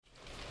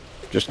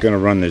Just going to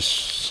run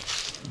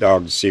this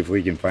dog to see if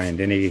we can find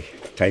any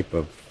type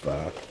of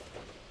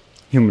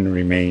human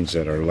remains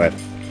that are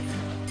left.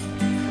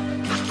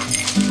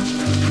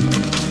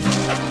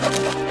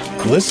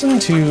 Listen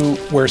to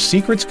Where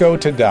Secrets Go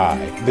to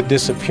Die, The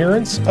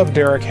Disappearance of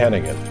Derek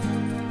Hennigan.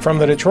 From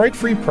the Detroit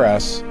Free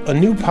Press, a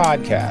new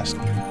podcast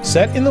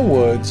set in the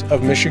woods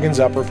of Michigan's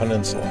Upper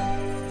Peninsula.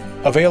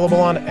 Available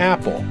on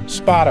Apple,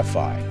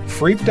 Spotify,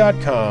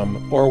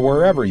 Freep.com, or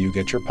wherever you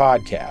get your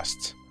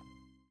podcasts.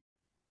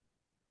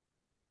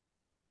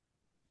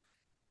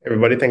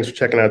 Everybody, thanks for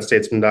checking out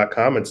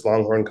Statesman.com. It's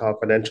Longhorn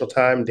Confidential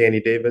time. Danny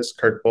Davis,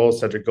 Kirk Bowl,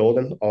 Cedric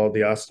Golden, all of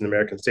the Austin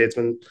American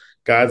Statesmen.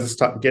 Guys,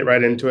 let's get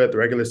right into it. The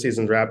regular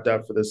season's wrapped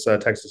up for this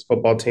Texas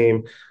football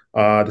team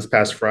this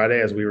past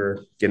Friday as we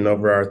were getting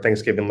over our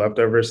Thanksgiving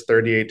leftovers.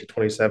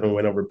 38-27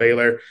 win over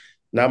Baylor.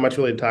 Not much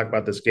really to talk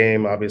about this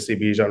game. Obviously,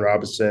 Bijan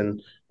Robinson,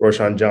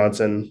 Roschon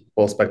Johnson,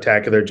 both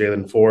spectacular.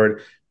 Jalen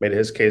Ford made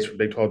his case for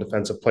Big 12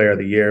 Defensive Player of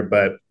the Year.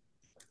 But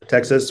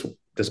Texas,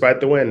 despite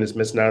the win, is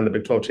missing out on the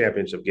Big 12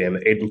 championship game.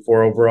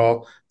 8-4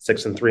 overall,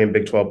 6-3 in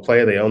Big 12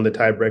 play. They own the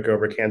tiebreaker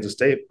over Kansas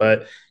State,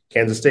 but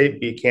Kansas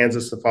State beat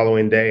Kansas the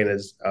following day and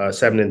is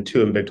 7-2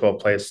 in Big 12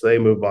 play. So they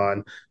move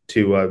on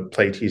to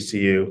play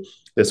TCU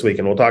this week.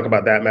 And we'll talk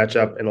about that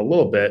matchup in a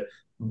little bit.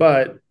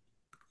 But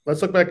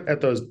let's look back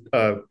at those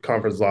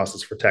conference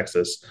losses for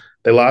Texas.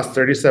 They lost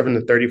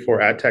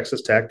 37-34 at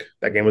Texas Tech.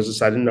 That game was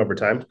decided in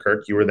overtime.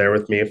 Kirk, you were there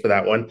with me for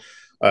that one.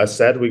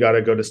 Said we got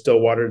to go to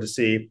Stillwater to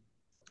see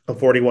a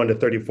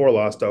 41-34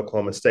 loss to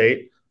Oklahoma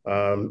State.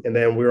 And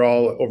then we were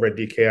all over at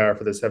DKR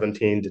for the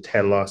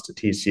 17-10 loss to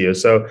TCU.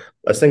 So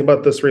let's think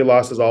about the three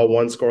losses, all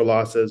one-score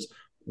losses.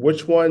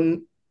 Which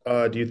one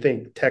do you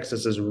think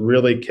Texas is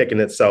really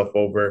kicking itself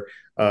over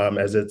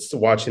as it's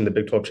watching the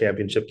Big 12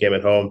 championship game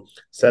at home?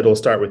 Said we'll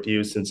start with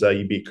you since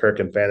you beat Kirk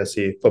in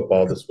fantasy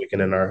football this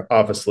weekend in our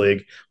office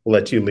league. We'll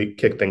let you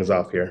kick things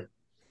off here.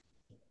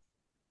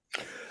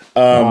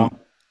 I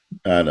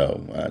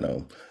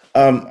know.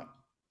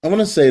 I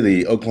want to say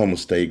the Oklahoma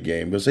State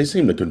game because they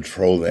seem to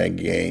control that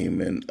game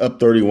and up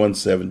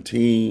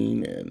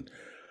 31-17. And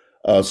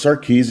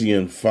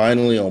Sarkisian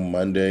finally on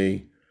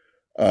Monday.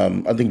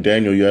 I think,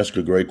 Daniel, you asked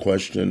a great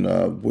question,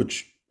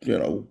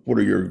 what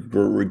are your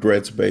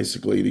regrets,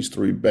 basically, these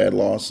three bad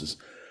losses?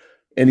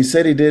 And he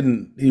said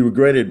he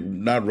regretted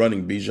not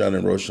running Bijan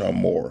and Roschon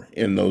more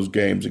in those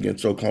games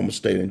against Oklahoma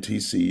State and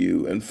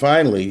TCU. And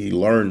finally, he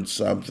learned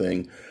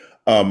something.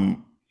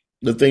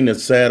 The thing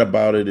that's sad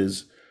about it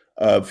is,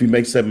 if he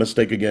makes that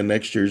mistake again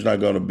next year, he's not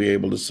going to be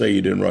able to say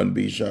you didn't run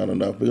Bijan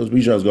enough because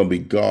Bijan's going to be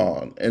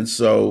gone. And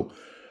so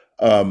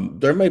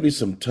there may be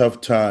some tough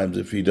times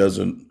if he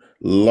doesn't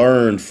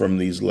learn from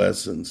these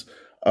lessons,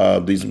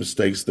 these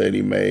mistakes that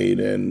he made.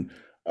 And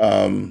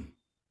I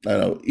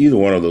know either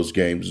one of those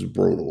games is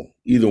brutal.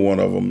 Either one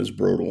of them is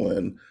brutal.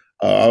 And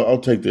I'll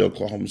take the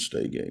Oklahoma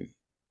State game.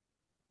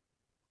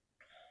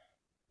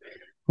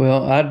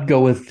 Well, I'd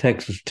go with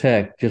Texas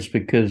Tech just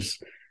because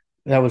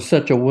that was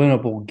such a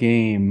winnable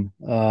game.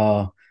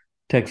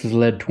 Texas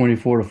led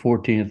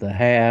 24-14 at the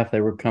half.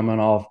 They were coming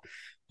off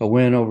a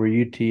win over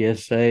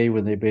UTSA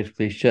when they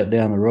basically shut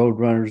down the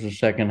Roadrunners the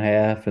second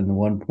half and the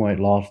 1-point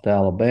loss to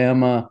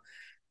Alabama.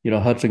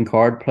 Hudson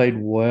Card played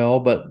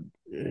well, but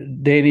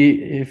Danny,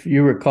 if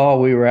you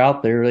recall, we were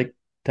out there.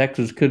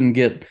 Texas couldn't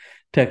get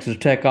Texas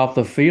Tech off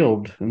the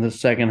field in the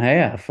second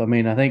half. I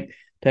mean, I think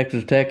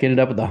Texas Tech ended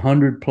up with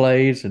 100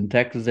 plays and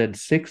Texas had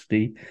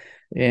 60.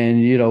 And,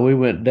 we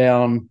went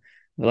down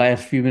the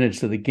last few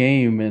minutes of the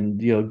game and,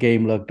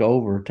 game looked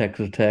over,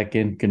 Texas Tech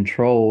in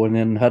control. And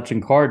then Hudson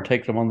Card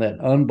takes them on that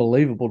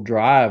unbelievable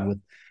drive with,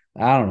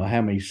 I don't know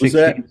how many,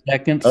 16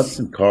 seconds.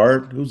 Hudson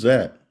Card? Who's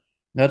that?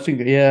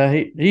 Hudson, yeah,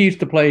 he used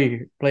to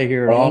play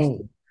here in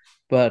Austin.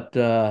 But,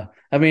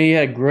 he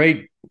had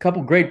a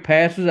couple great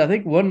passes. I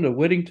think one to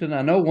Whittington.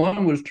 I know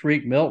one was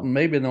Tariq Milton,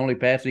 maybe the only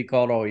pass he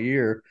caught all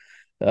year.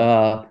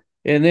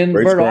 And then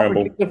Bert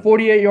Auburn kicked a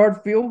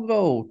 48-yard field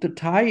goal to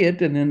tie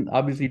it. And then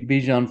obviously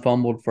Bijan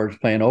fumbled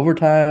first play in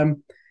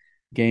overtime.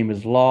 Game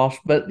is lost.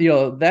 But,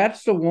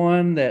 that's the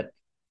one that,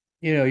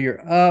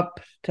 you're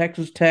up.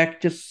 Texas Tech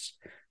just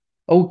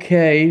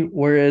okay,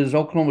 whereas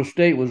Oklahoma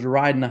State was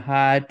riding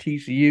high.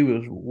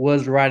 TCU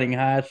was riding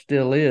high,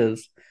 still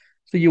is.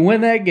 So you win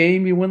that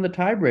game, you win the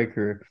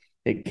tiebreaker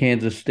at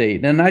Kansas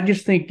State. And I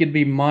just think it'd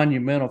be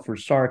monumental for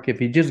Sark if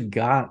he just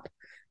got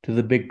to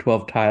the Big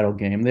 12 title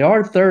game. They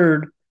are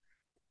third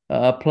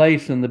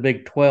place in the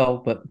Big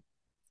 12, but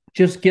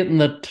just getting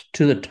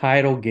to the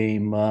title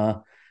game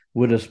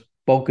would have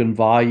spoken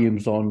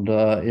volumes on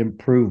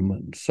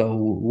improvement. So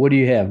what do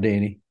you have,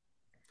 Danny?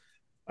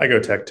 I go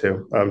Tech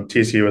too.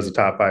 TCU was a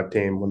top 5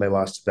 team when they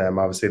lost to them.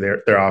 Obviously,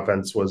 their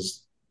offense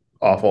was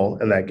awful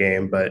in that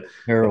game, but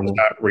terrible. It was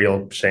not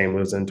real shame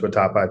losing to a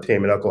top 5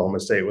 team. And Oklahoma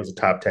State was a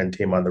top 10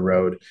 team on the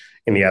road.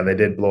 And yeah, they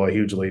did blow a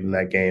huge lead in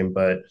that game,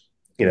 but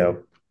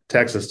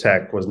Texas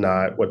Tech was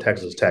not what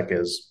Texas Tech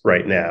is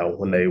right now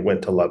when they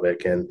went to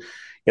Lubbock. And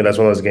that's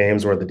one of those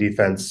games where the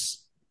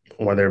defense,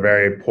 when they're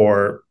very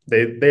poor,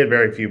 they had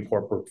very few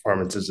poor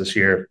performances this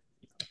year.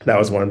 That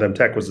was one of them.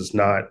 Tech was just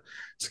not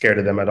scared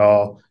of them at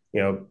all.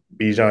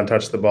 Bijan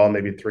touched the ball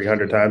maybe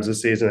 300 times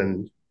this season,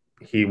 and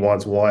he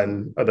wants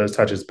one of those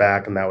touches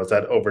back, and that was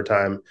that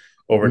overtime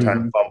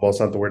fumble,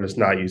 something we're just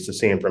not used to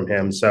seeing from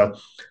him. So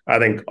I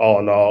think all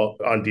in all,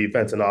 on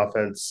defense and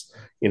offense,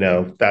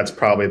 that's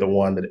probably the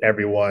one that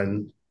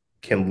everyone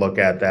can look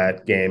at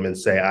that game and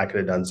say, I could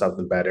have done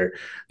something better.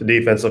 The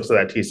defense looks at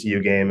that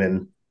TCU game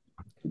and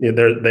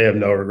they have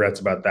no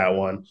regrets about that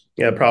one.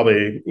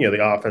 Probably,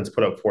 the offense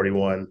put up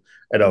 41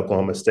 at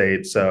Oklahoma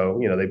State. So,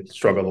 they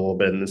struggled a little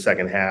bit in the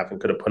second half and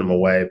could have put them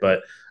away.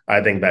 But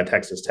I think that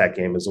Texas Tech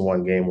game is the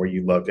one game where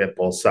you look at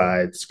both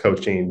sides,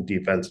 coaching,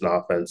 defense, and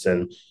offense,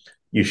 and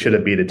you should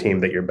have beat a team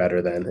that you're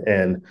better than.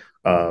 And,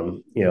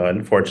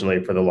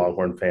 unfortunately for the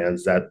Longhorn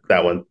fans, that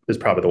one is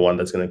probably the one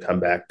that's going to come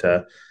back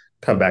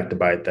to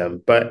bite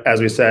them. But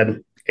as we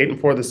said,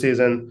 8-4 this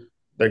season,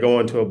 they're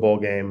going to a bowl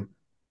game.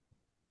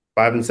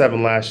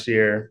 5-7 last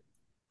year,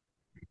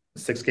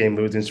 6-game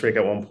losing streak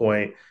at one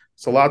point.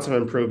 So lots of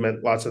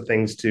improvement, lots of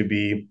things to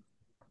be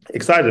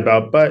excited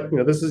about. But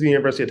this is the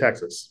University of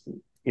Texas.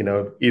 You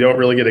don't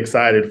really get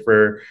excited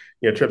for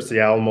trips to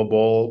the Alamo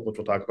Bowl, which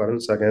we'll talk about in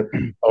a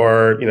second,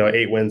 or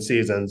 8-win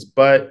seasons.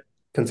 But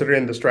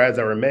considering the strides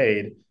that were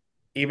made,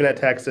 even at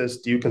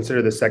Texas, do you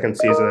consider the second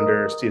season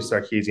under Steve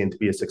Sarkisian to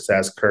be a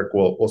success? Kirk,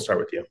 we'll start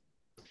with you.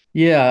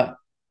 Yeah,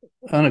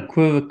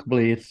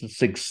 unequivocally, it's a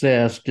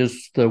success.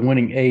 Just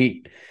winning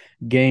 8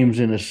 games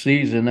in a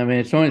season. I mean,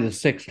 it's only the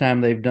 6th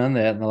time they've done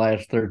that in the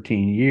last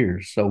 13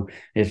 years. So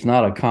it's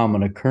not a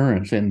common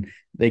occurrence. And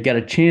they got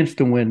a chance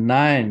to win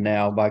 9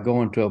 now by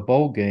going to a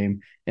bowl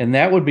game. And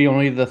that would be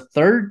only the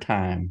 3rd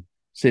time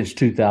since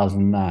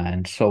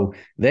 2009. So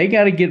they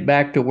got to get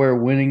back to where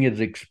winning is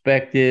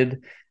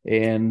expected.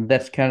 And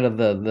that's kind of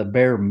the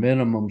bare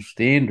minimum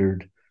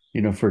standard,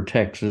 for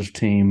Texas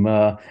team.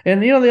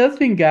 And, the other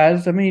thing,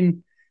 guys, I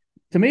mean,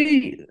 to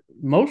me,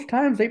 most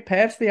times they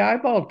pass the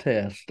eyeball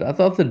test. I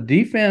thought the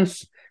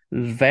defense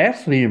was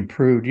vastly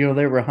improved.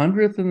 They were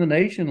 100th in the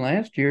nation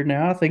last year.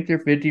 Now I think they're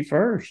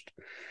 51st.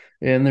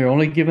 And they're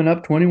only giving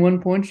up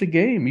 21 points a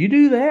game. You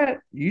do that,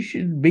 you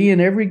should be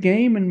in every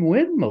game and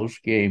win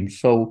most games.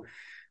 So,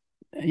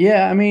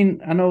 yeah, I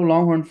mean, I know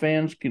Longhorn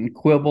fans can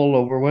quibble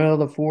over,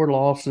 the 4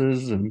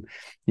 losses and,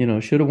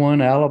 should have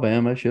won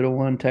Alabama, should have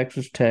won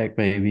Texas Tech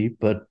maybe.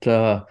 But,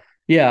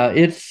 yeah,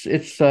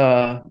 it's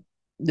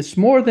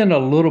more than a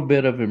little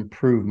bit of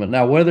improvement.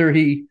 Now, whether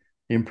he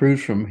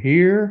improves from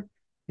here,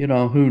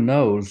 who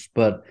knows?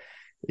 But,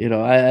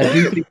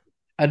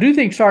 I do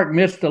think Sark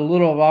missed a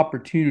little of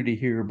opportunity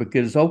here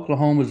because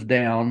Oklahoma's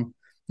down,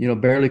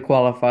 barely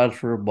qualifies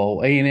for a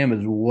bowl. A&M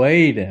is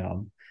way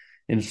down.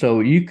 And so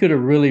you could have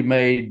really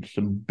made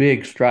some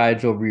big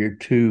strides over your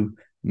 2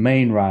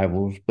 main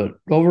rivals. But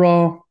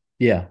overall,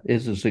 yeah,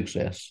 it's a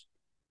success.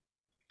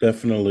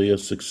 Definitely a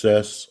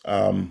success.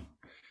 I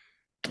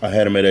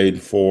had him at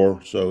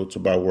 8-4, so it's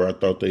about where I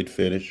thought they'd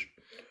finish.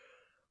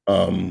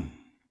 One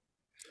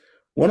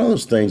of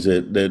those things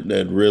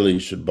that really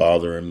should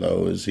bother him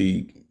though is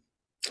he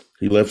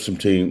let some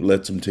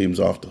teams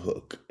off the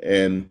hook,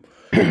 and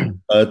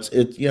it's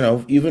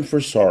even for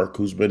Sark,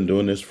 who's been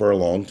doing this for a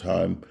long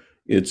time,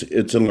 it's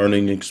a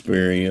learning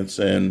experience,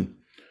 and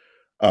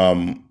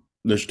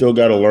they're still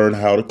got to learn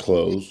how to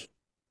close.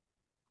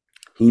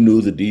 Who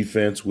knew the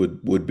defense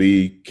would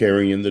be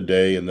carrying the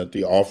day, and that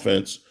the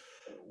offense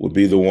would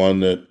be the one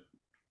that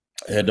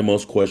had the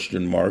most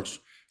question marks?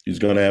 He's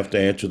going to have to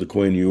answer the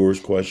Quinn Ewers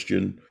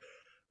question.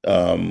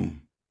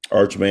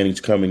 Arch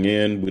Manning's coming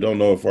in. We don't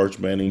know if Arch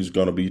Manning's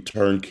going to be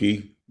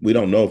turnkey. We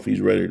don't know if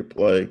he's ready to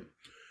play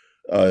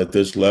at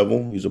this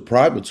level. He's a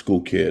private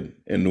school kid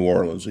in New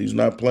Orleans. He's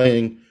not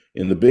playing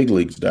in the big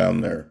leagues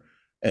down there.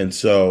 And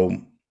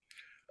so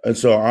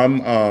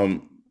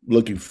I'm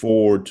looking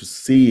forward to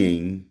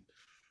seeing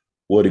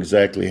what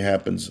exactly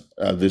happens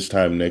this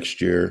time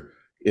next year.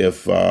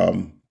 If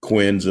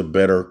Quinn's a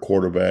better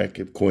quarterback,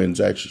 if Quinn's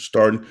actually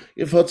starting,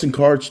 if Hudson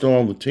Card's still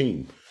on the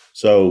team.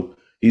 So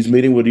he's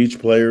meeting with each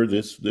player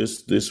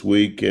this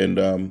week, and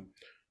a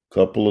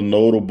couple of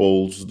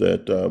notables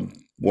that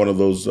one of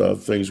those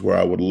things where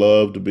I would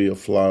love to be a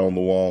fly on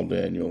the wall,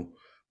 Daniel,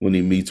 when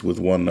he meets with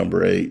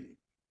number 8,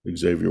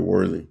 Xavier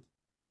Worthy.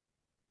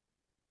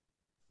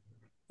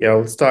 Yeah,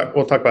 we'll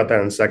talk about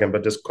that in a second,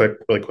 but just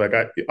really quick.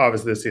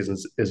 Obviously, this season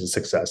is a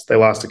success. They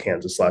lost to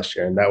Kansas last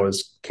year, and that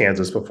was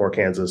Kansas before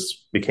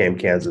Kansas became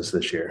Kansas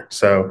this year.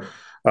 So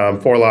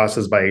 4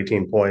 losses by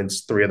 18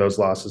 points, 3 of those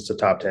losses to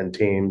top 10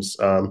 teams.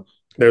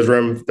 There's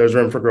room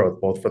for growth,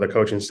 both for the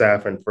coaching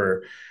staff and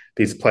for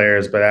these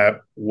players. But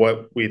at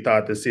what we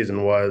thought this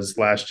season was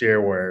last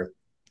year, where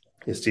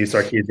is Steve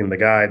Sarkisian the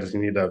guy? Does he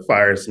need to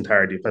fire his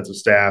entire defensive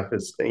staff?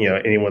 Is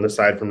anyone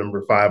aside from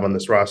number 5 on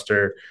this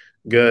roster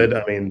good?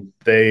 I mean,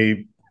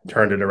 they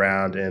turned it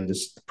around, and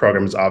this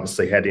program is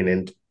obviously heading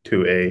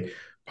into a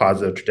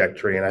positive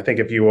trajectory. And I think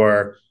if you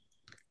are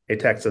a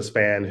Texas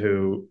fan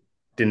who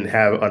didn't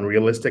have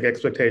unrealistic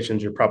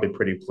expectations, you're probably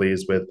pretty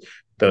pleased with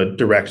the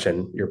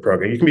direction your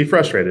program. You can be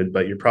frustrated,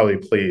 but you're probably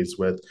pleased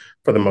with,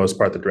 for the most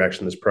part, the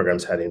direction this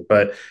program's heading.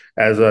 But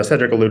as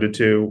Cedric alluded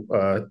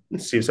to,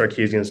 Steve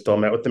Sarkisian still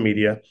met with the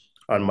media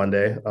on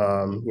Monday.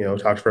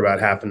 Talked for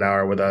about half an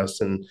hour with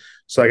us, and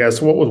so I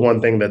guess what was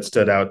one thing that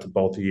stood out to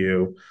both of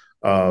you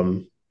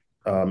out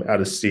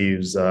of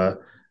Steve's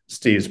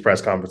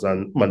press conference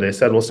on Monday? I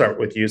said we'll start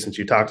with you since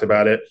you talked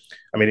about it.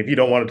 I mean, if you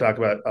don't want to talk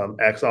about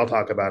X, I'll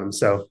talk about him.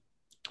 So,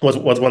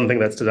 what's one thing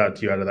that stood out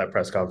to you out of that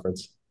press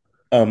conference?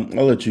 I'll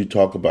let you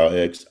talk about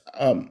X.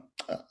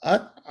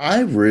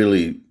 I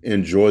really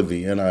enjoyed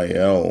the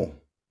NIL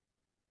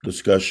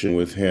discussion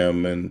with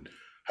him and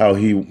how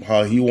he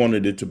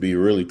wanted it to be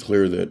really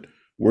clear that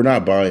we're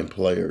not buying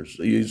players.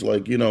 He's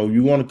like, you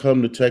want to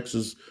come to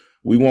Texas.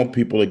 We want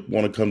people that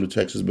want to come to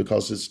Texas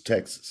because it's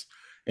Texas,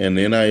 and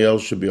the NIL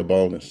should be a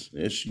bonus.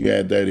 You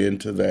add that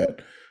into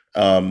that.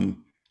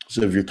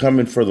 So if you're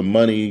coming for the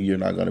money, you're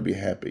not going to be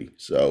happy.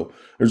 So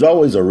there's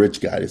always a rich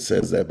guy that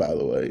says that, by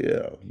the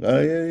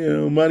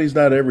way. Money's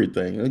not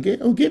everything.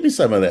 Give me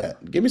some of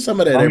that. Give me some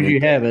of that. You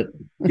have it.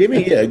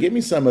 give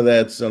me some of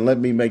that. So let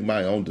me make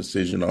my own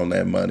decision on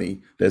that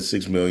money. That's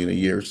 $6 million a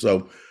year.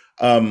 So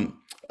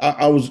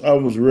I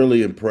was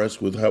really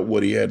impressed with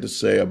what he had to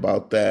say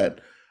about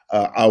that.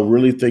 I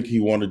really think he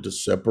wanted to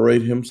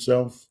separate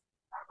himself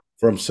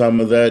from some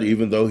of that,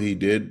 even though he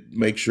did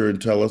make sure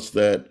and tell us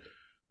that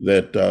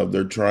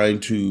they're trying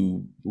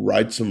to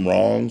right some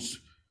wrongs,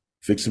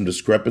 fix some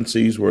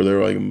discrepancies where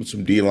they're like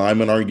some D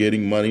linemen aren't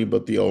getting money,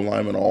 but the O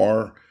linemen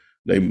are.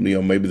 They,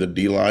 maybe the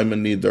D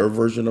linemen need their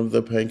version of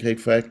the Pancake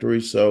Factory.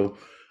 So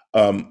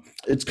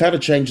it's kind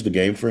of changed the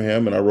game for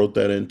him, and I wrote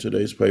that in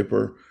today's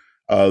paper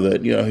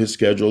that his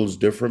schedule is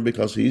different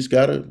because he's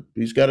got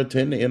to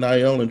tend to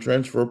NIL and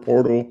transfer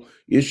portal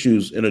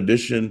issues in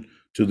addition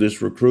to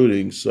this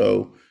recruiting.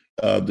 So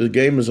the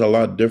game is a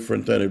lot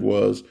different than it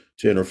was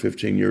 10 or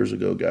 15 years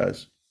ago,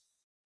 guys.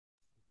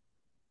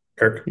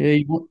 Kirk? Yeah,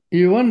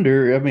 you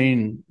wonder. I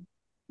mean,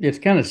 it's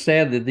kind of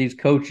sad that these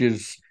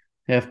coaches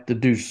have to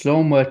do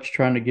so much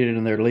trying to get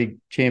in their league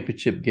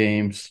championship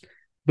games.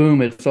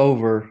 Boom, it's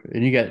over,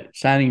 and you got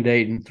signing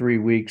date in 3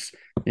 weeks,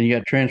 and you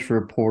got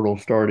transfer portal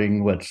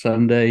starting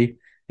Sunday,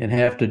 and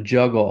have to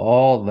juggle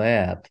all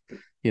that,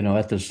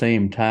 at the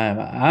same time.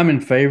 I'm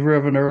in favor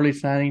of an early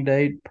signing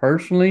date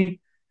personally.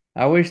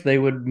 I wish they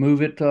would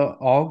move it to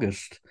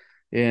August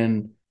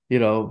and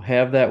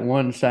have that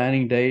one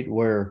signing date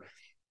where,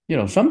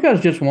 some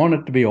guys just want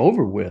it to be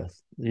over with,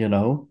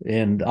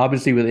 and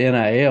obviously with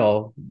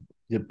NIL,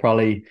 it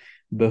probably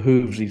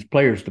behooves these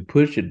players to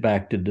push it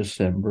back to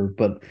December.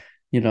 But,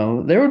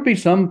 there would be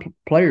some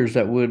players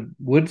that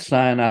would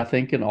sign, I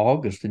think, in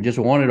August and just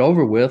want it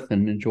over with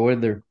and enjoy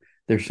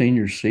their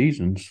senior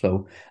season.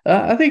 So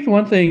I think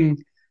one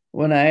thing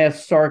when I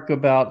asked Sark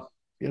about,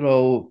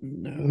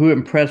 who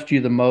impressed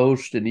you the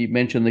most, and he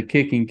mentioned the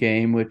kicking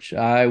game, which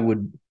I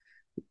would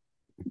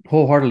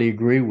wholeheartedly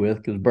agree with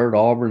because Bert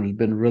Auburn has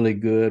been really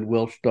good.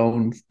 Will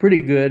Stone's pretty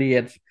good. He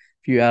had a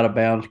few out of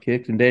bounds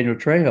kicks, and Daniel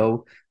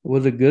Trejo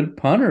was a good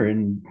punter.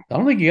 And I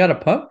don't think he got a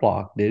punt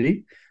block, did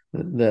he?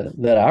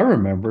 That I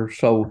remember.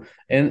 So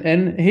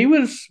and he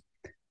was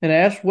and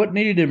asked what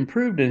needed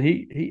improved, and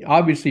he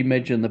obviously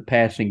mentioned the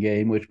passing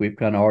game, which we've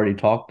kind of already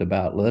talked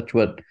about. That's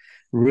what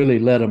really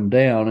let him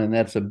down, and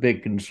that's a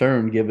big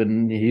concern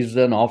given he's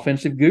an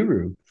offensive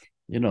guru.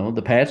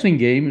 The passing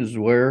game is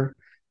where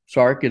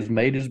Sark has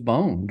made his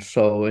bones.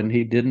 So, and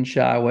he didn't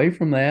shy away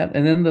from that.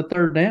 And then the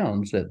third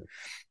downs that,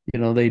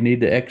 they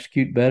need to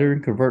execute better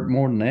and convert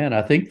more than that.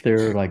 I think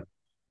they're like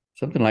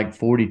something like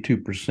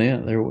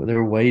 42%.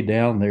 They're way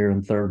down there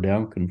in third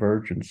down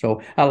conversion.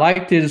 So I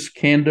liked his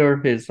candor,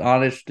 his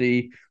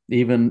honesty,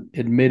 even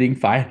admitting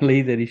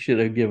finally that he should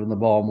have given the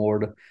ball more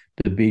to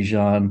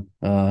Bijan.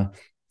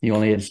 He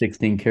only had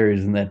 16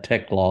 carries in that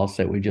Tech loss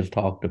that we just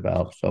talked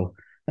about. So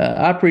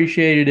I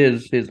appreciated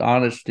his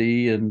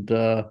honesty and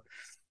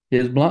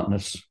his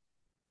bluntness.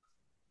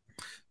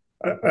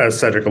 As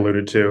Cedric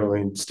alluded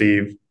to,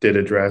 Steve did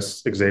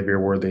address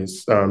Xavier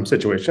Worthy's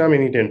situation.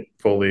 He didn't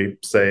fully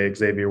say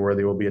Xavier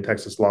Worthy will be a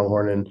Texas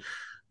Longhorn in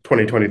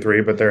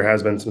 2023, but there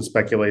has been some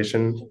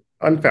speculation,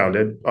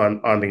 unfounded,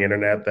 on the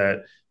internet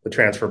that the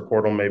transfer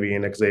portal may be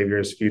in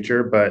Xavier's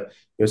future. But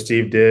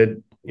Steve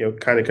did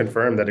kind of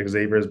confirm that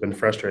Xavier has been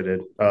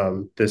frustrated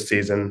this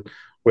season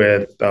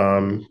with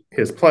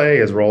his play,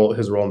 his role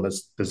in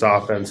this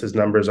offense. His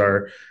numbers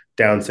are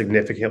down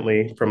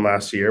significantly from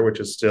last year, which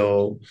is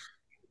still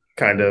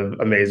kind of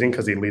amazing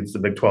because he leads the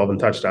Big 12 in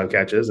touchdown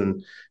catches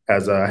and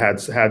has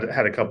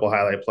had a couple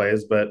highlight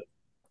plays. But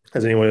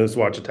as anyone who's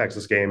watched a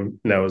Texas game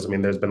knows,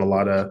 there's been a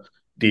lot of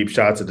deep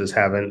shots that just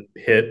haven't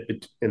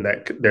hit. In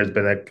that there's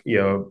been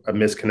a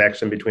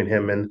misconnection between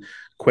him and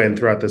Quinn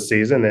throughout the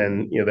season,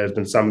 and there's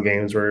been some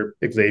games where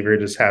Xavier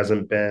just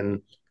hasn't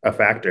been a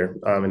factor,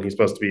 and he's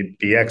supposed to be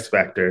the X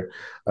factor,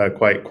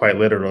 quite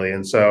literally.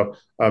 And so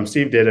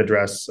Steve did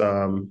address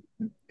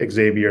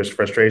Xavier's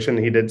frustration.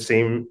 He did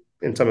seem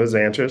in some of his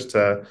answers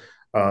to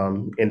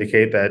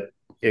indicate that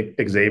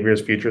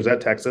Xavier's future is at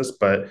Texas,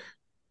 but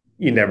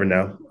you never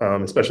know,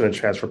 especially in the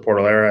transfer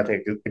portal era. I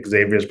think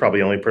Xavier is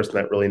probably the only person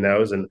that really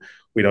knows, and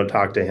we don't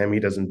talk to him. He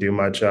doesn't do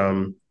much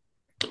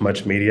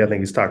media. I think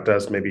he's talked to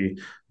us maybe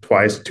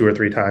twice, 2 or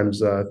 3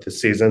 times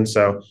this season.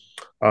 So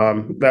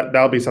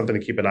that'll be something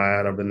to keep an eye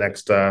on over the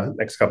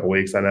next couple of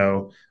weeks. I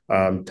know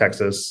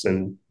Texas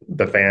and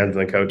the fans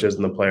and the coaches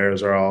and the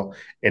players are all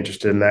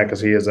interested in that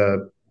because he is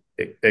a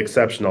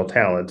exceptional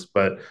talent.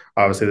 But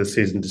obviously, this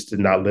season just did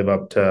not live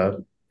up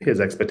to his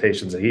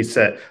expectations. And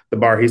the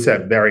bar he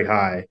set very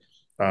high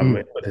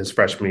with his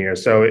freshman year.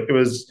 So it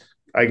was,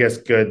 I guess,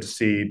 good to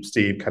see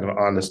Steve kind of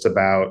honest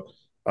about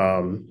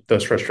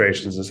those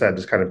frustrations instead of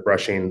just kind of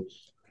brushing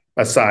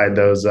aside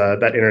those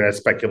that internet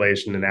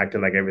speculation and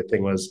acting like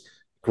everything was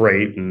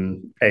great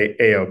and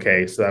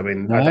okay. So I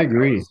mean, I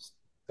agree.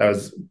 That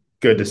was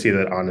good to see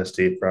that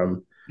honesty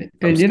from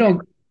And Steve.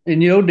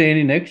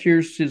 Danny, next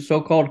year's his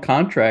so-called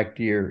contract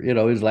year.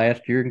 His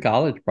last year in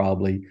college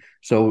probably.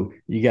 So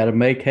you got to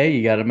make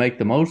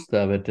the most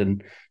of it.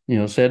 And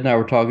Sed and I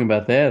were talking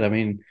about that. I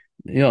mean,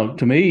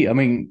 to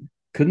me,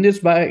 couldn't this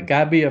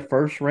guy be a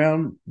first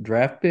round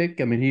draft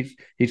pick? I mean,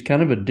 he's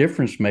kind of a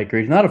difference maker.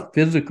 He's not a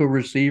physical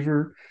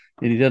receiver,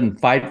 and he doesn't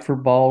fight for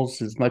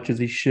balls as much as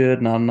he should.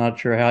 And I'm not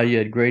sure how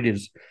you'd grade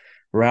his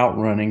route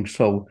running.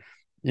 So,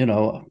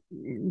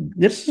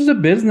 this is a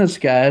business,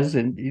 guys,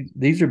 and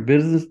these are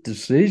business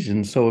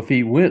decisions. So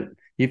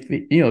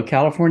if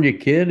California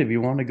kid, if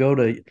you want to go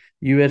to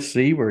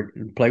USC or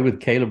play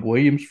with Caleb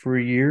Williams for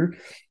a year,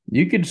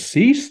 you could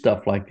see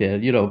stuff like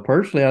that.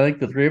 Personally, I think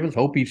the three of us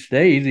hope he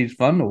stays. He's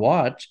fun to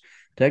watch.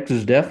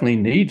 Texas definitely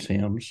needs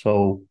him.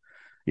 So,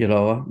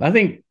 I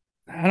think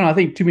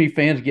too many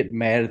fans get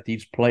mad at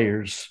these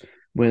players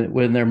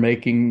when they're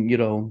making,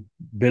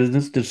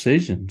 business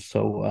decisions.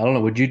 So I don't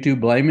know. Would you two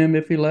blame him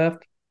if he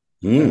left?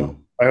 I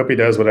hope he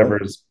does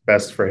whatever is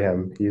best for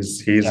him.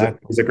 He's a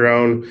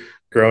grown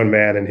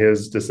man, and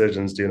his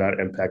decisions do not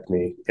impact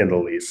me in the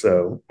least.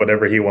 So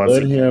whatever he wants,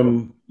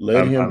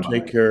 let him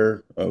take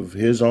care of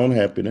his own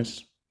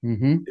happiness,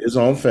 his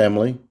own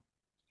family.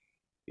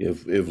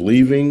 If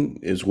leaving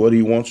is what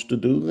he wants to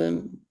do,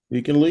 then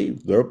he can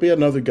leave. There'll be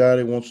another guy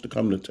that wants to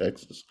come to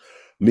Texas.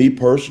 Me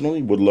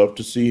personally would love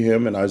to see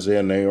him and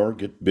Isaiah Neyor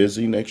get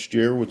busy next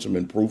year with some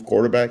improved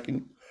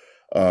quarterbacking.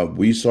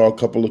 We saw a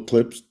couple of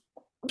clips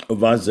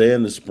of Isaiah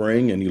in the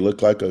spring, and he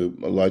looked like a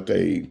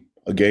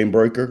game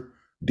breaker,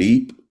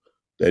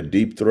 that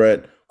deep threat.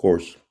 Of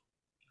course,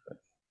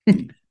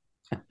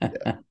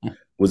 yeah.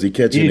 Was he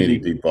catching any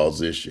deep balls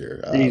this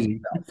year?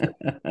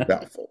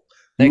 Doubtful.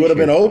 He would have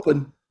been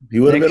open.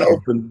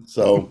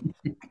 So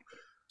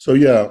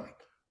yeah,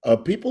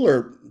 people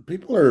were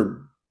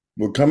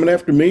coming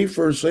after me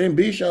for saying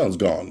Bijan's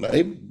gone.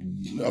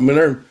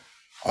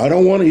 I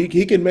don't want to.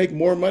 He can make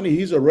more money.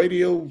 He's a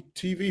radio,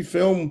 TV,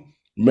 film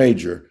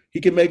major. He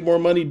can make more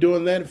money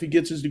doing that if he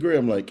gets his degree.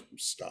 I'm like,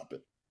 stop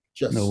it.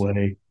 Just no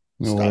way.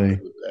 Stop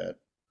it with that.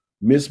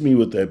 Miss me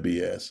with that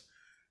BS.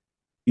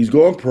 He's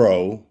going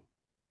pro.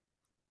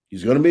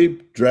 He's going to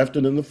be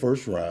drafted in the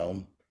first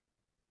round.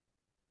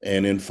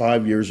 And in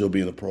 5 years, he'll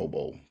be in the Pro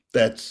Bowl.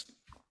 That's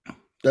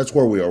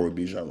where we are with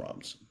Bijan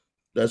Robinson.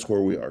 That's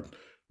where we are.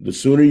 The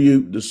sooner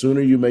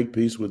you make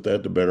peace with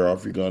that, the better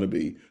off you're going to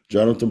be.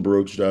 Jonathan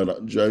Brooks,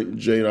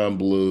 Jadon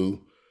Blue,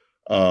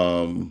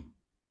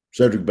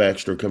 Cedric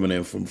Baxter coming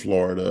in from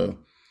Florida,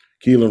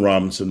 Keelan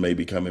Robinson may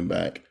be coming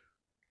back.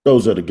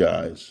 Those are the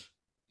guys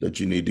that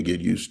you need to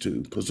get used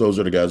to, because those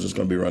are the guys that's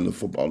going to be running the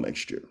football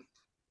next year.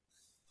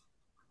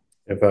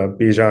 If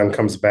Bijan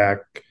comes back,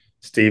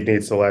 Steve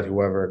needs to let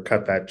whoever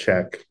cut that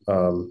check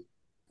call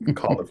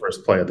the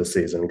first play of the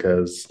season,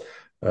 because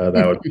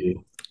that would be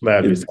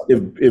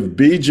something. If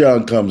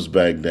Bijan comes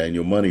back,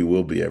 Daniel, money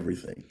will be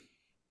everything,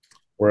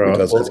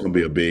 because that's going to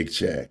be a big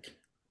check.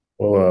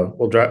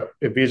 We'll drive.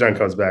 If Bijan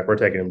comes back, we're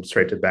taking him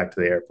straight back to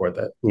the airport.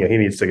 That he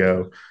needs to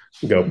go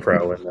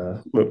pro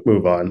and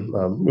move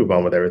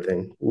on with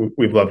everything.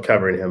 We've loved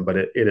covering him, but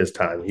it is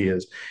time.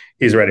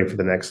 He's ready for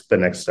the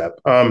next step.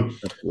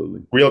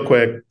 Absolutely. Real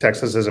quick,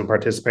 Texas isn't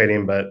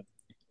participating, but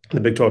the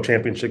Big 12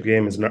 championship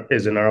game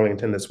is in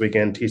Arlington this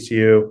weekend.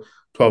 TCU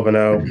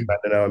 12-0,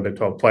 9-0 in Big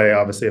 12 play.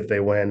 Obviously, if they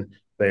win,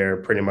 they are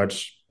pretty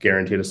much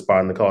guaranteed a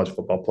spot in the college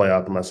football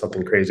playoff unless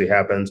something crazy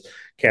happens.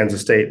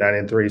 Kansas State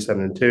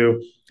 9-3,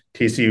 7-2.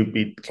 TCU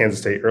beat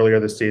Kansas State earlier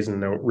this season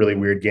in a really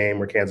weird game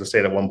where Kansas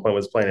State at one point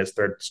was playing its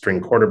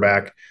third-string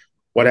quarterback.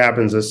 What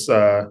happens this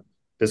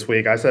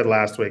week? I said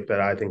last week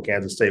that I think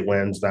Kansas State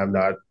wins, and I'm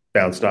not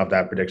bouncing off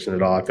that prediction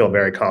at all. I feel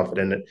very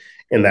confident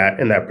in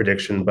that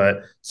prediction.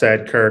 But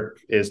said Kirk,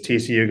 is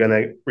TCU going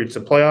to reach the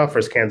playoff, or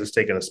is Kansas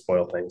State going to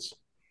spoil things?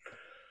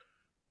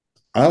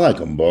 I like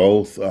them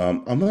both.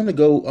 I'm gonna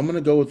go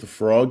with the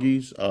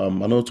Froggies. I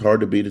know it's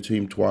hard to beat a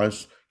team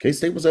twice.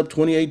 K-State was up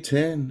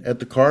 28-10 at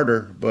the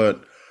Carter,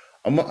 but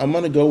I'm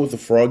gonna go with the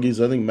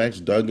Froggies. I think Max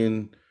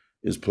Duggan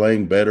is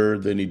playing better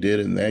than he did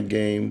in that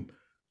game.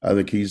 I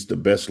think he's the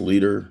best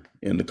leader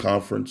in the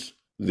conference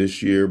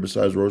this year,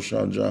 besides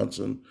Roschon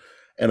Johnson.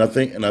 And I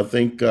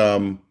think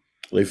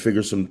they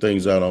figure some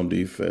things out on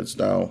defense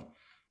now.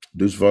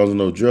 Deuce Vaugh's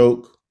no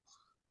joke,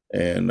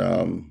 and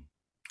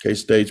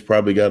K-State's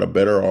probably got a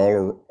better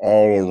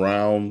all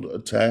around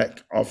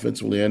attack,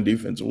 offensively and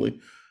defensively.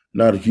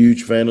 Not a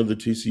huge fan of the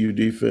TCU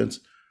defense,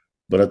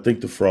 but I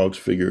think the Frogs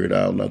figure it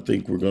out, and I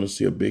think we're going to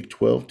see a Big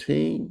 12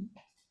 team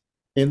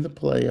in the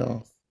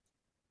playoff.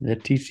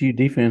 That TCU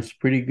defense is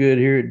pretty good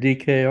here at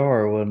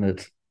DKR, wasn't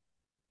it?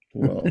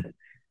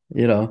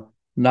 Well,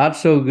 not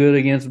so good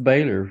against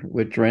Baylor,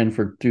 which ran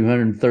for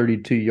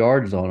 232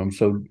 yards on them.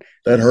 So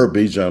that hurt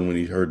Bijan when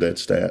he heard that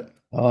stat.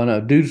 Oh, no.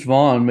 Deuce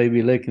Vaughn may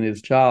be licking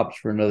his chops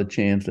for another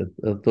chance at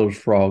those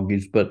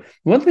Froggies. But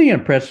one thing that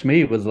impressed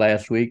me was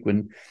last week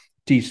when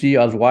TCU,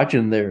 I was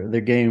watching their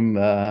game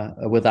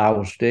with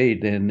Iowa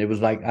State, and it was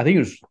like I think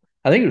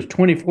it was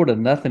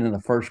 24-0 in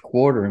the first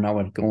quarter, and I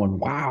was going,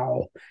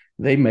 wow,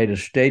 they made a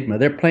statement.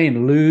 They're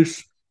playing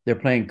loose, they're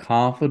playing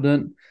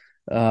confident.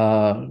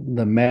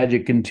 The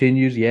magic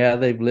continues. Yeah,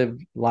 they've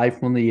lived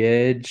life on the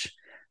edge.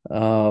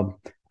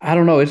 I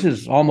don't know. This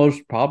is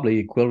almost probably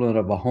equivalent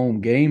of a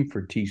home game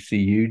for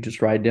TCU,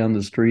 just right down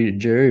the street at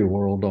Jerry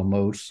World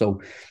almost.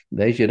 So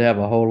they should have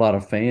a whole lot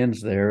of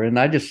fans there. And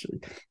I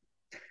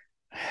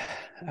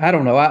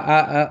don't know.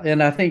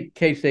 I think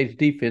K-State's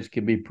defense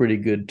can be pretty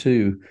good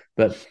too.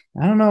 But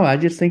I don't know. I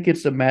just think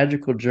it's a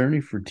magical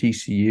journey for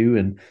TCU.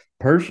 And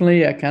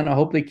personally, I kind of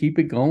hope they keep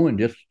it going.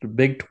 Just the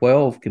Big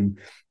 12 can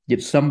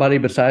get somebody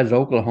besides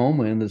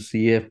Oklahoma in the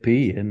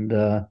CFP. And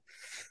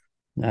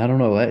I don't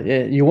know.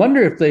 You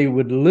wonder if they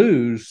would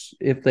lose,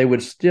 if they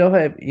would still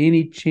have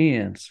any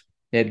chance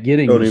at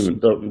getting.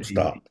 Don't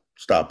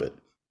stop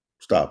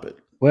it.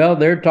 Well,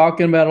 they're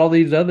talking about all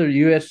these other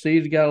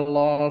USC's got a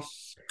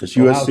loss. It's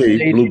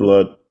USC, blue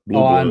blood.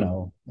 I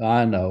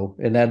know,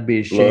 and that'd be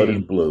a shame. Blood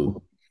is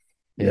blue.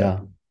 Yeah,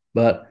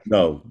 but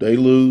no, they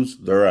lose,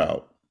 they're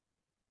out,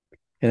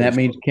 and that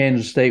means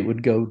Kansas State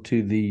would go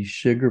to the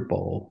Sugar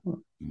Bowl.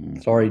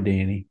 Sorry,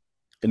 Danny.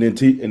 And then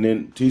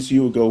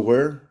TCU would go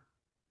where?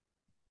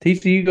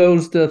 TCU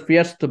goes to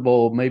Fiesta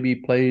Bowl, maybe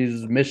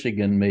plays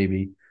Michigan,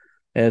 maybe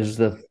as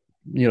the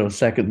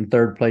second and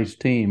third place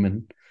team,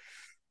 and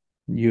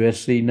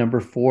USC number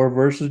 4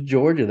 versus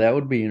Georgia. That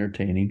would be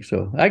entertaining.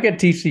 So I got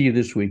TCU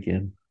this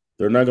weekend.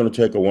 They're not going to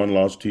take a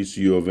 1-loss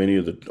TCU of any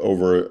of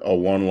over a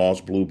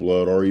 1-loss blue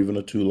blood or even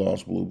a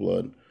 2-loss blue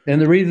blood. And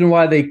the reason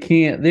why they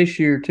can't this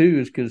year too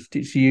is because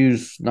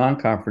TCU's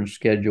non-conference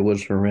schedule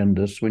was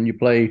horrendous. When you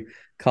play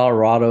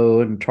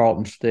Colorado and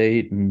Tarleton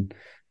State and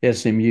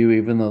SMU,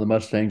 even though the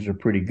Mustangs are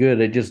pretty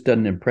good, it just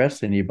doesn't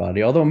impress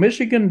anybody. Although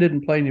Michigan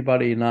didn't play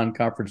anybody in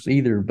non-conference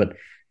either, but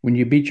when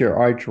you beat your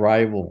arch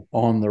rival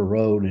on the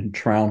road and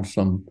trounce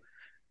them,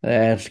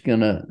 that's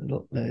gonna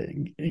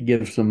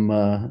give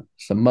some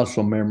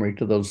muscle memory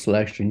to those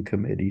selection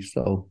committees.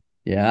 So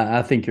yeah,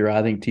 I think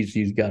I think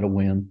TCU's got to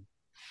win.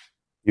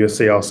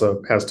 USC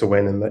also has to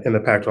win in the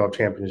Pac-12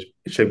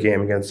 championship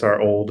game against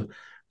our old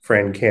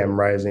friend Cam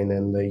Rising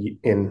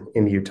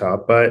in Utah.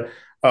 But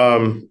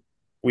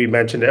we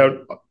mentioned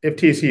if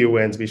TCU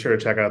wins, be sure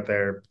to check out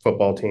their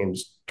football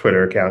team's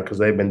Twitter account because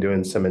they've been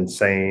doing some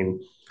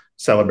insane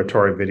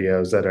celebratory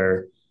videos that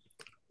are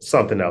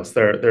something else.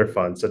 They're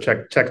fun. So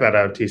check that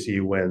out. If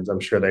TCU wins, I'm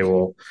sure they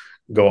will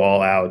go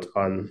all out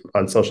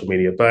on social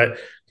media. But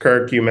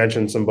Kirk, you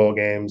mentioned some bowl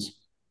games.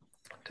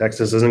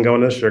 Texas isn't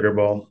going to the Sugar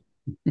Bowl.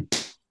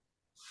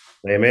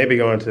 They may be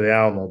going to the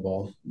Alamo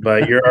Bowl,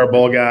 but you're our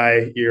bowl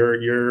guy.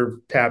 You're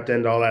tapped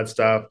into all that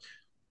stuff.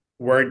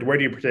 Where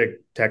do you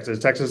predict Texas?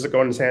 Texas is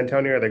going to San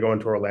Antonio, or are they going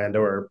to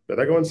Orlando, or are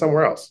they going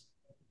somewhere else?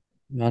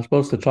 I'm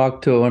supposed to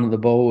talk to one of the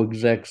bowl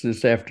execs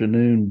this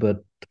afternoon,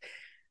 but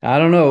I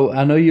don't know.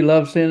 I know you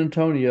love San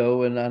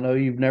Antonio, and I know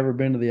you've never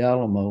been to the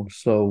Alamo.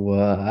 So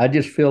I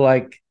just feel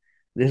like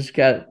this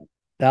got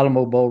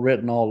Alamo Bowl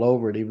written all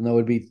over it, even though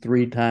it'd be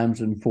 3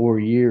 times in 4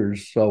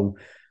 years. So,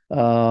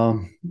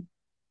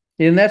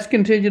 and that's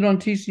contingent on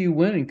TCU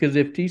winning, because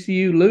if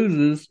TCU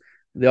loses,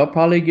 they'll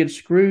probably get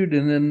screwed,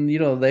 and then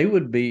they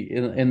would be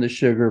in the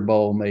Sugar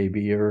Bowl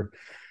maybe, or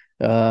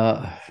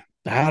I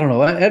don't know.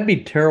 That'd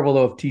be terrible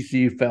though if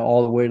TCU fell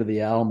all the way to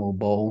the Alamo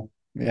Bowl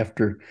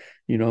after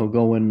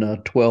going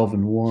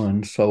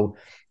 12-1. So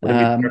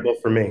that'd be terrible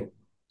for me.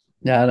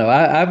 Yeah, I know.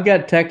 I've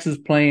got Texas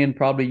playing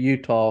probably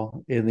Utah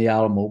in the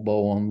Alamo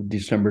Bowl on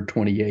December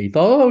 28th.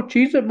 Oh,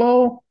 Cheez-It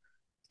Bowl,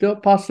 still a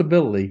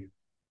possibility.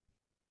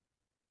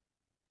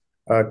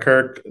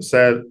 Kirk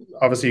said,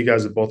 obviously you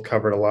guys have both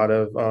covered a lot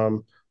of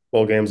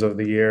bowl games of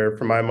the year.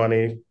 For my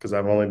money, because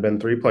I've only been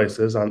 3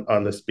 places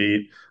on this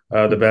beat,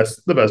 the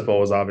best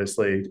bowl was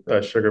obviously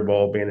Sugar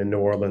Bowl, being in New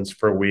Orleans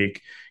for a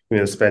week.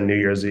 Spend New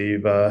Year's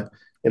Eve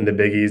in the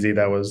Big Easy.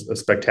 That was a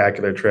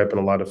spectacular trip and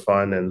a lot of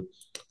fun, and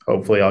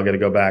hopefully I'll get to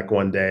go back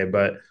one day.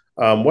 But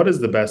what is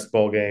the best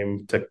bowl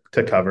game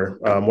to cover?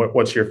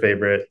 What's your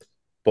favorite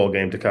bowl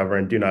game to cover?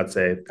 And do not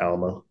say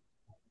Alamo.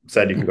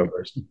 Said you can go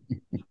first.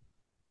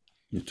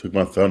 You took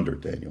my thunder,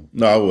 Daniel.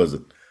 No, I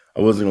wasn't.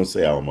 I wasn't going to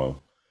say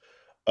Alamo.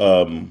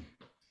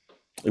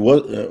 It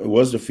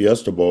was the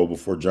Fiesta Bowl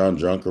before John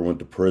Junker went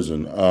to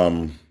prison.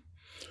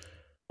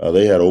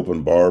 They had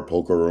open bar,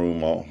 poker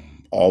room,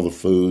 all the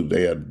food.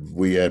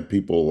 We had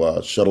people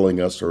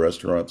shuttling us to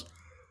restaurants.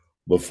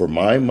 But for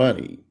my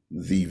money,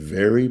 the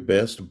very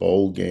best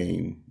bowl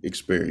game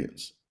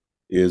experience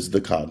is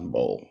the Cotton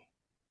Bowl,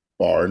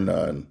 bar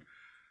none.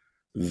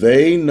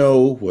 They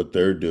know what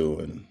they're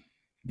doing.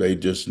 They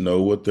just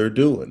know what they're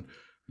doing.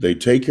 They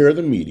take care of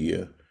the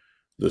media.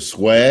 The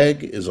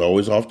swag is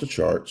always off the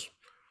charts.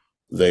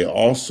 They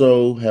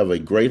also have a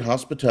great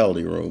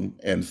hospitality room,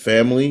 and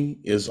family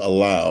is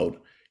allowed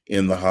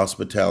in the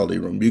hospitality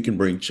room. You can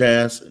bring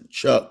Chas and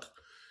Chuck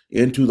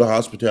into the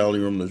hospitality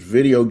room. There's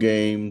video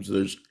games,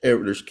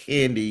 there's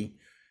candy.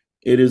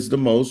 It is the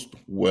most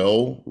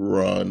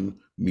well-run,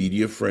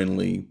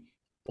 media-friendly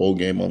bowl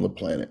game on the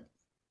planet.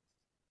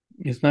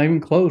 It's not even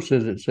close,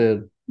 as it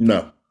said.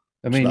 No,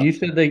 I it's mean, not. you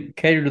said they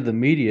cater to the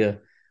media.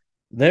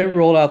 They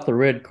roll out the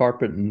red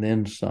carpet and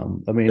then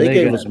some. I mean, They they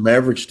gave got us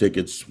Mavericks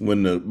tickets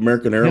when the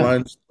American yeah,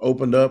 Airlines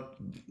opened up,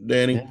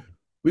 Danny. yeah.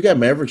 We got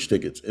Mavericks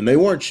tickets, and they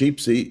weren't cheap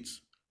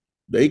seats.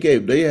 They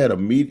had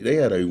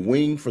a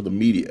wing for the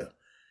media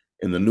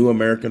in the new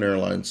American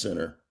Airlines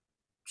Center,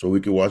 so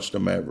we could watch the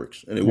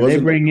Mavericks. And it And they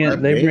wasn't a bring in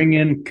crap they game. bring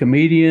in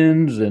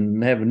comedians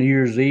and have a New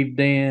Year's Eve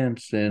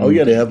dance, Oh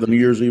yeah, and they have the New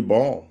Year's Eve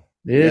ball.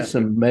 Yeah. it's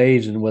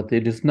amazing what they.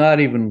 It's not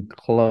even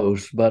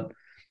close. But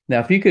now,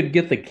 if you could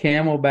get the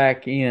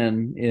Camelback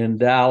in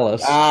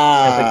Dallas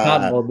at the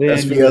Cotton Ah, Bowl,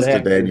 that's then you would Fiesta,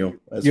 have Daniel.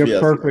 That's your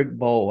Fiesta. perfect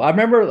bowl. I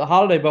remember the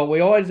Holiday Bowl. We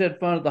always had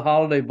fun at the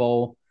Holiday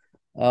Bowl,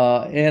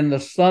 and the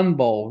Sun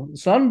Bowl.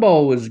 Sun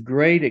Bowl was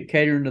great at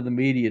catering to the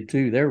media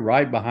too. They're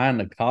right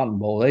behind the Cotton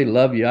Bowl. They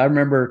love you. I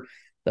remember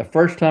the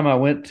first time I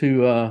went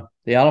to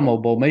the Alamo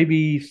Bowl,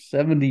 maybe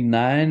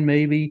 '79,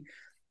 maybe,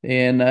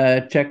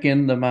 and check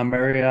into my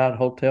Marriott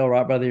hotel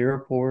right by the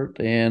airport,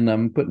 and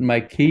I'm putting my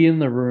key in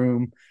the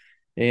room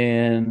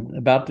and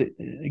about to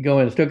go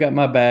in. Still got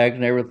my bags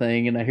and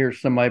everything, and I hear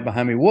somebody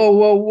behind me. Whoa,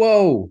 whoa,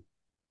 whoa!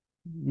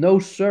 No,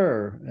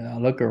 sir. And I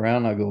look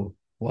around. I go,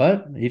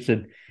 what? He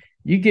said,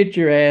 you get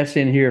your ass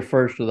in here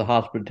first to the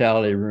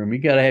hospitality room. You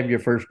got to have your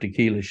first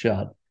tequila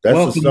shot. That's the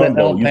Welcome to Sun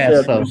Bowl. El You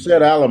Paso.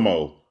 said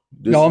Alamo.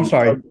 This No, is I'm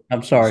sorry. I'm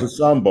it's sorry. the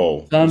Sun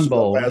Bowl. This Sun is El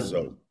Bowl.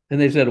 Paso. And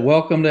they said,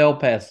 welcome to El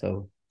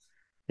Paso.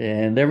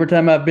 And every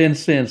time I've been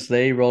since,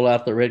 they roll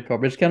out the red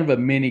carpet. It's kind of a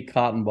mini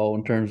Cotton Bowl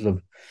in terms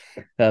of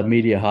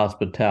media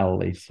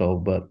hospitality. So,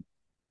 but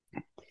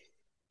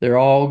they're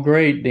all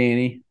great,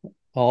 Danny.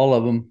 All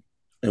of them.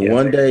 And Yeah,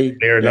 one day,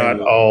 they are not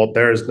Daniel, all.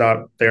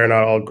 They are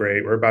not all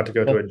great. We're about to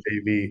go to a Oh.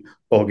 JV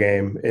bowl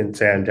game in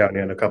San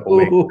Antonio in a couple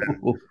weeks.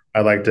 Ooh.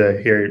 I'd like to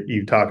hear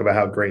you talk about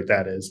how great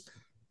that is.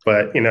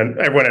 But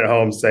everyone at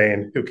home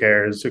saying, "Who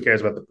cares? Who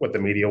cares what the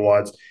media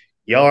wants?"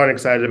 Y'all aren't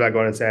excited about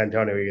going to San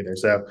Antonio either.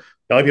 So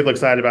the only people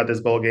excited about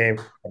this bowl game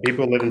are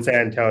people who live in San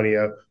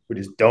Antonio who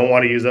just don't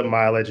want to use up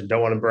mileage and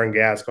don't want to burn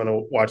gas going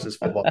to watch this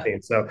football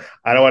team. So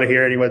I don't want to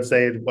hear anyone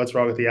say what's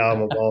wrong with the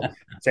Alamo Bowl.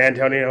 San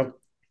Antonio,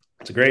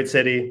 it's a great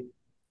city.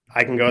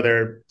 I can go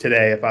there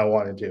today if I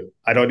wanted to.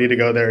 I don't need to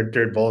go there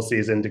during bowl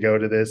season to go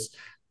to this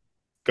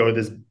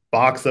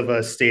box of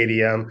a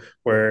stadium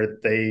where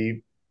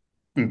they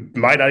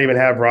might not even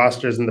have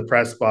rosters in the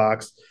press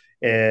box,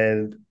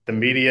 and the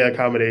media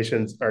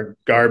accommodations are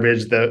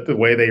garbage. The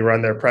way they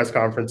run their press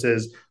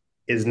conferences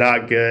is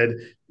not good.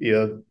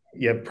 You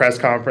have press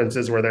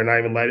conferences where they're not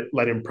even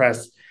letting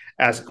press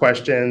ask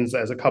questions,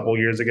 as a couple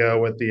years ago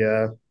with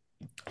the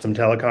some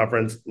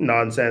teleconference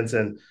nonsense.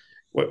 And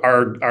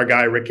our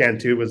guy Rick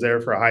Cantu was there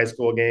for a high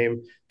school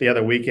game the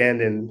other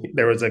weekend, and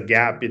there was a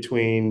gap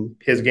between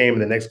his game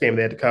and the next game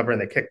they had to cover,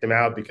 and they kicked him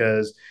out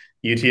because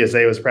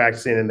UTSA was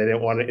practicing and they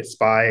didn't want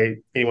to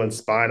anyone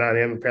spying on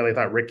him. Apparently,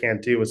 thought Rick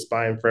Cantu was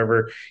spying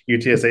forever.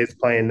 UTSA is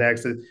playing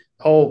next.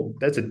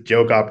 That's a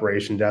joke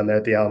operation down there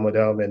at the Alamo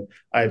Dome, and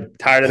I'm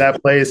tired of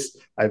that place.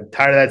 I'm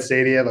tired of that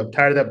stadium. I'm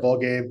tired of that bowl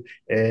game,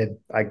 and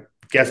I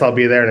guess I'll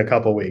be there in a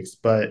couple weeks.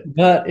 But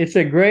it's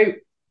a great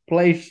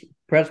place,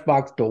 press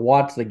box, to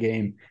watch the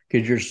game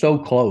because you're so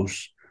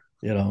close.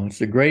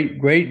 It's a great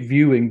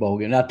viewing bowl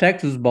game. Now,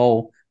 Texas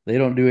Bowl, they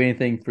don't do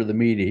anything for the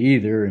media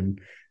either, and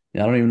I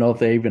don't even know if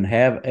they even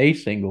have a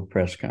single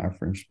press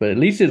conference. But at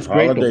least it's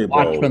great Holiday to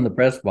watch Bowl. from the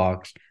press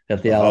box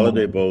at the The Alamo.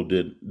 Holiday Bowl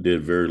did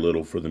very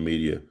little for the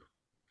media,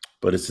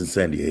 but it's in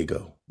San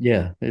Diego,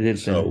 Yeah, it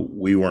is. so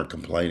we weren't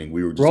complaining.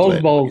 We were just Rose glad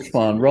to Bowl's be in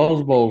San fun. Diego.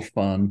 Rose Bowl's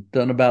fun.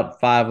 Done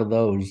about 5 of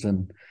those,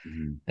 and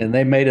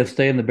they made us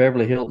stay in the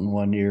Beverly Hilton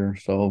one year.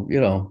 So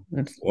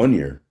it's 1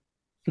 year,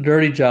 a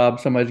dirty job.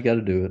 Somebody's got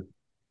to do it.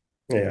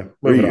 yeah, 3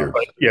 moving on. years.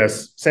 But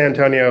yes, San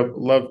Antonio,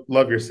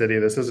 love your city.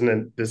 This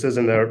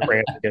isn't a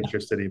rant against your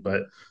city,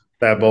 but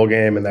that bowl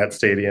game and that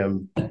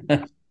stadium.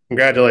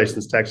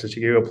 Congratulations, Texas!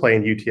 You go play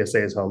in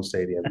UTSA's home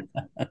stadium.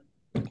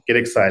 Get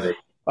excited.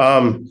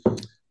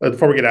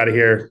 Before we get out of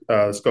here,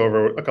 let's go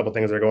over a couple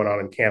things that are going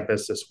on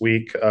campus this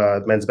week.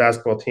 The men's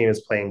basketball team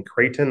is playing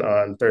Creighton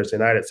on Thursday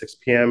night at 6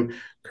 p.m.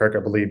 Kirk, I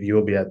believe you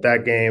will be at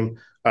that game.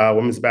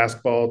 Women's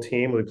basketball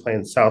team will be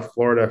playing South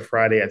Florida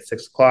Friday at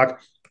 6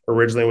 o'clock.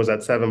 Originally was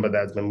at 7, but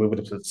that's been moved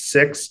up to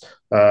 6.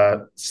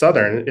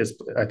 Southern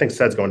I think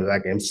Sed's going to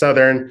that game.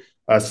 Southern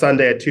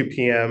Sunday at 2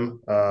 p.m.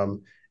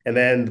 And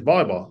then the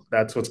volleyball.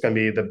 That's what's going to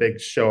be the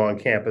big show on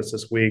campus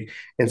this week.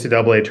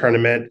 NCAA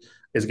tournament.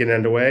 is getting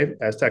underway.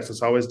 As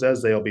Texas always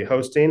does, they'll be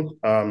hosting.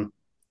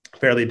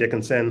 Fairleigh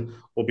Dickinson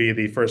will be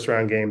the first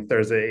round game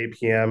Thursday, 8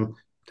 p.m.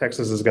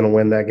 Texas is going to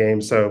win that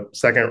game. So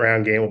second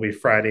round game will be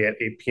Friday at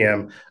 8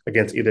 p.m.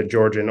 against either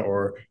Georgia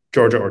or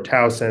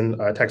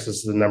Towson. Texas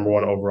is the number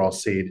 1 overall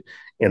seed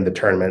in the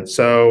tournament.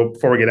 So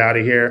before we get out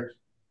of here,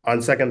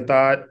 on second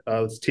thought,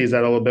 let's tease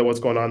out a little bit what's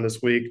going on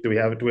this week. Do we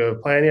have a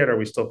plan yet, or are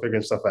we still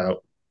figuring stuff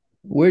out?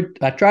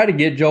 I tried to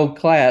get Joe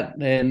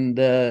Klatt, and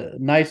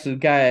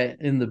nicest guy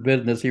in the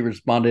business, he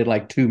responded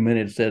like 2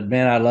 minutes, said,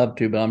 "Man, I'd love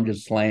to, but I'm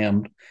just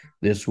slammed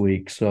this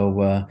week."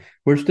 So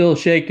we're still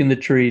shaking the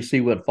tree,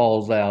 see what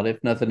falls out.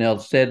 If nothing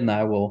else, Sid and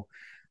I will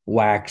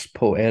wax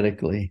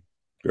poetically.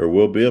 There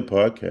will be a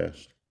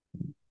podcast.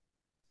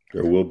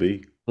 There will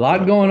be. A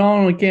lot going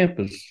on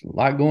campus. A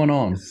lot going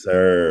on. Yes,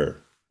 sir.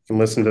 You can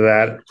listen to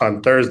that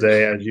on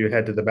Thursday as you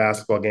head to the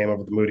basketball game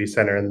over at the Moody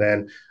Center. And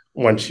then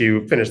once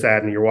you finish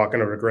that and you're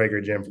walking over to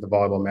Gregory Gym for the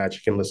volleyball match,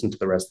 you can listen to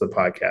the rest of the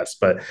podcast.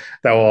 But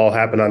that will all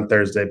happen on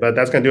Thursday. But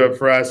that's going to do it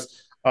for us.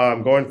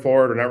 Going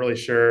forward, we're not really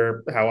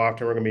sure how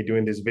often we're going to be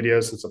doing these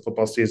videos since the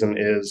football season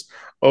is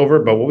over,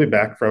 but we'll be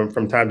back from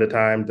time to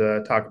time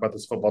to talk about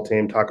this football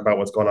team, talk about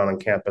what's going on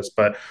campus.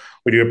 But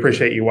we do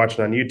appreciate you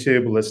watching on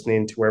YouTube,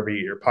 listening to wherever you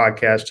get your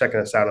podcast, checking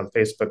us out on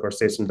Facebook or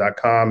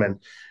statesman.com, and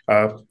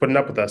putting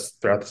up with us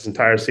throughout this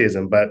entire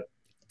season. But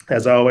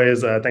as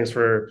always, thanks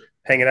for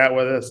hanging out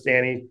with us,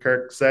 Danny,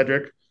 Kirk,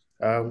 Cedric.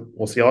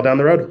 We'll see you all down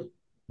the road.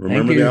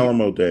 Remember the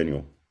Alamo,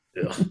 Daniel.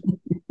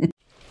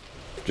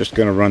 Just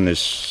going to run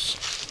this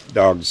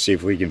dog to see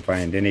if we can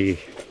find any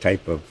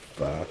type of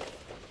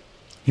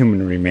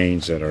human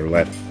remains that are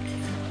left.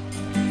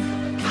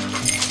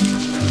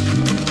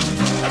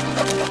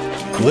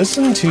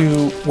 Listen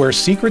to Where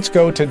Secrets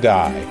Go to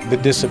Die, The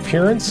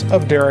Disappearance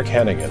of Derek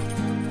Hennigan.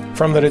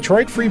 From the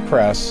Detroit Free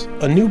Press,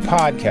 a new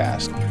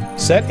podcast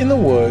set in the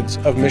woods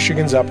of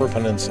Michigan's Upper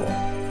Peninsula.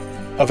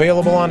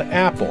 Available on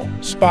Apple,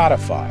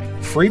 Spotify,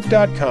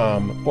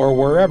 Freep.com, or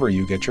wherever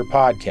you get your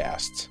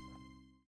podcasts.